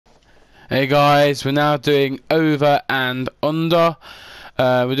Hey guys, we're now doing over and under.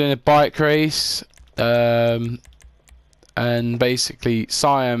 We're doing a bike race, and basically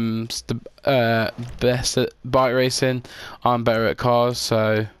Siam's the best at bike racing. I'm better at cars,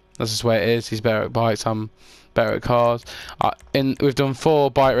 so that's just the way it is. He's better at bikes, I'm better at cars. We've done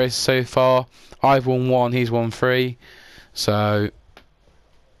 4 bike races so far. I've won 1, he's won 3. So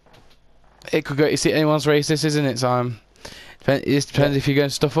it could go. It's anyone's race, this, isn't it, Siam? It depends if you're going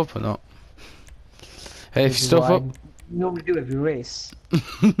to stuff up or not. Hey, if you stuff up, normally do every race.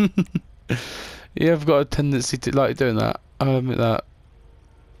 You have got a tendency to like doing that. I'll admit that.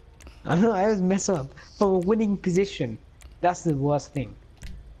 I know, I always mess up. From a winning position, that's the worst thing.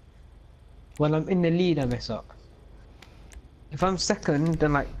 When I'm in the lead, I mess up. If I'm second,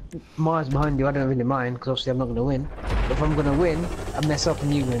 then like miles behind you, I don't really mind because obviously I'm not gonna win. But if I'm gonna win, I mess up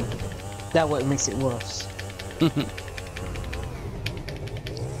and you win. That way it makes it worse.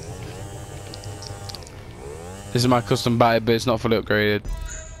 This is my custom bike, but it's not fully upgraded.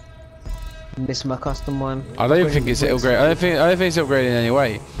 This is my custom one. I don't think it's upgraded. I don't think it's upgraded in any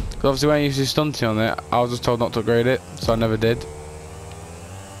way. Because obviously when I used to stunting on it, I was just told not to upgrade it, so I never did.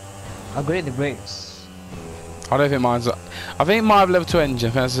 Upgrade the brakes. I don't think mine's. I think it might have level 2 engine.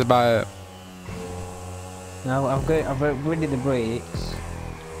 I think that's about it. Now I've upgraded the brakes.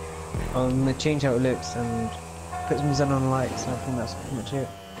 I'm gonna change how it looks and put some xenon lights. And I think that's pretty much it.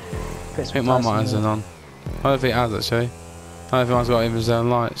 I think mine might have xenon. I don't think it has actually. I don't think mine's got even xenon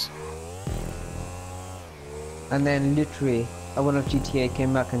lights. And then literally, I went off GTA,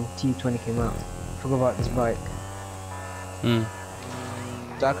 came back, and T20 came out. Forgot about this bike.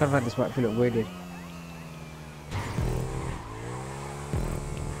 So I kind of had this bike feel upgraded.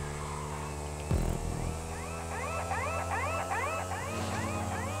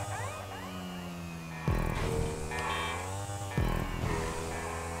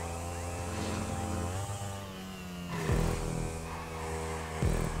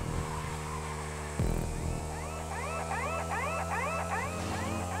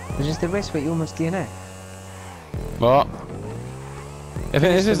 It's just the race where you almost DNF. What? I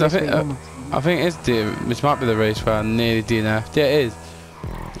think this is. I think it's which might be the race where I nearly DNF'd. Yeah, it is.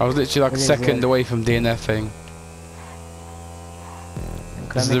 I was literally like a second away from DNFing.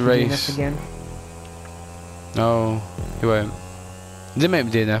 This is the race. Again? No, you won't. It didn't make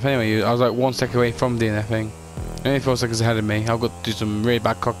me DNF anyway. I was like 1 second away from DNFing. Only 4 seconds ahead of me. I've got to do some really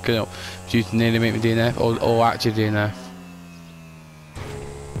bad cocking up due to nearly make me DNF or actually DNF.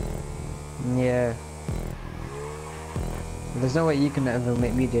 Yeah. There's no way you can ever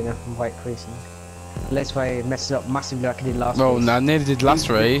make me DNF from bike racing. Unless I mess it up massively like I did last race. Oh, no, I nearly did last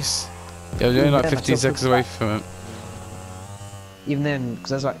race. Yeah, I was only like 15 seconds away from it. Even then,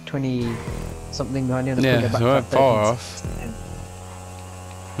 because I was like 20 something behind you. Yeah, so I went far off.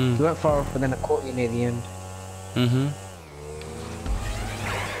 You went far off, but then I caught you near the end. I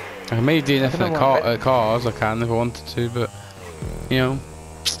can maybe DNF at cars, I can if I wanted to, but you know,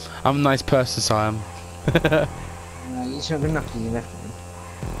 I'm a nice person, so I am. No, you're not good enough to DNF me.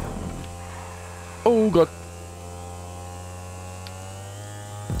 Oh god.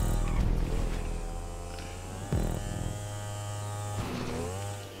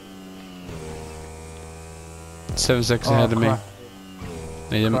 Seven seconds ahead of me.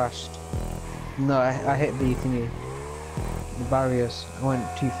 I crashed. No, I hit the thingy. The barriers. I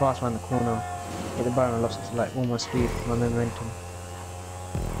went too fast around the corner. Hit the barrier and lost like all my speed, my momentum.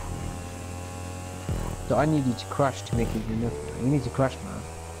 So I need you to crash to make it enough. You need to crash, man.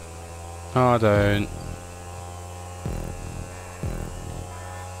 Oh, I don't.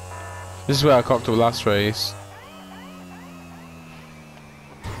 This is where I cocked up last race.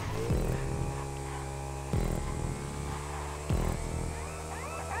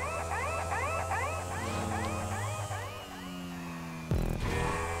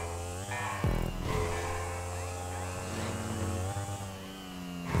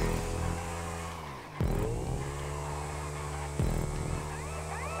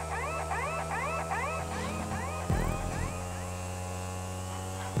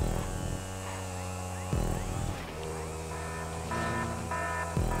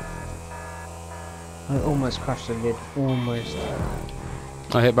 I almost crashed the lid. Almost.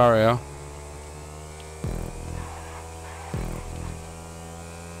 I hit barrier.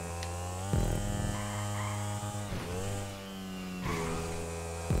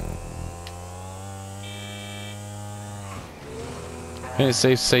 I think it's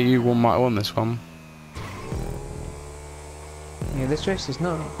safe to say you might have won this one. Yeah, this race is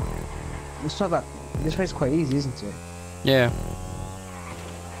not. It's not that. This race is quite easy, isn't it? Yeah.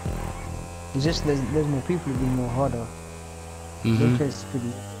 It's just there's more people, it'll be more harder. This race is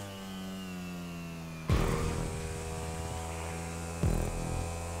pretty.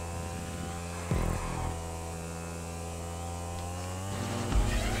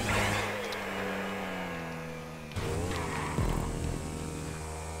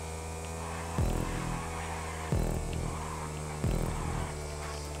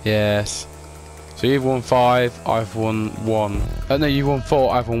 Yes. So you've won 5, I've won 1. Oh no, you've won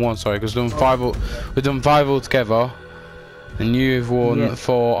 4, I've won 1, sorry, because we've done 5 all together. And you've won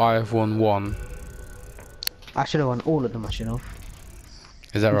 4, I've won 1. I should have won all of them, I should have.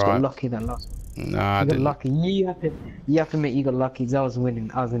 Is that You right? got lucky that last one. Nah, I You got didn't. lucky. You have to admit you got lucky because I was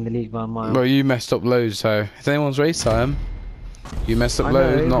winning. I was in the lead by a mile. Well, you messed up loads, so if anyone's race time, you messed up I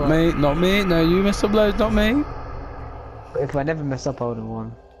loads, know, not me, not me. No, you messed up loads, not me. If I never mess up, I would have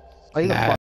won. Oh, you got Nah.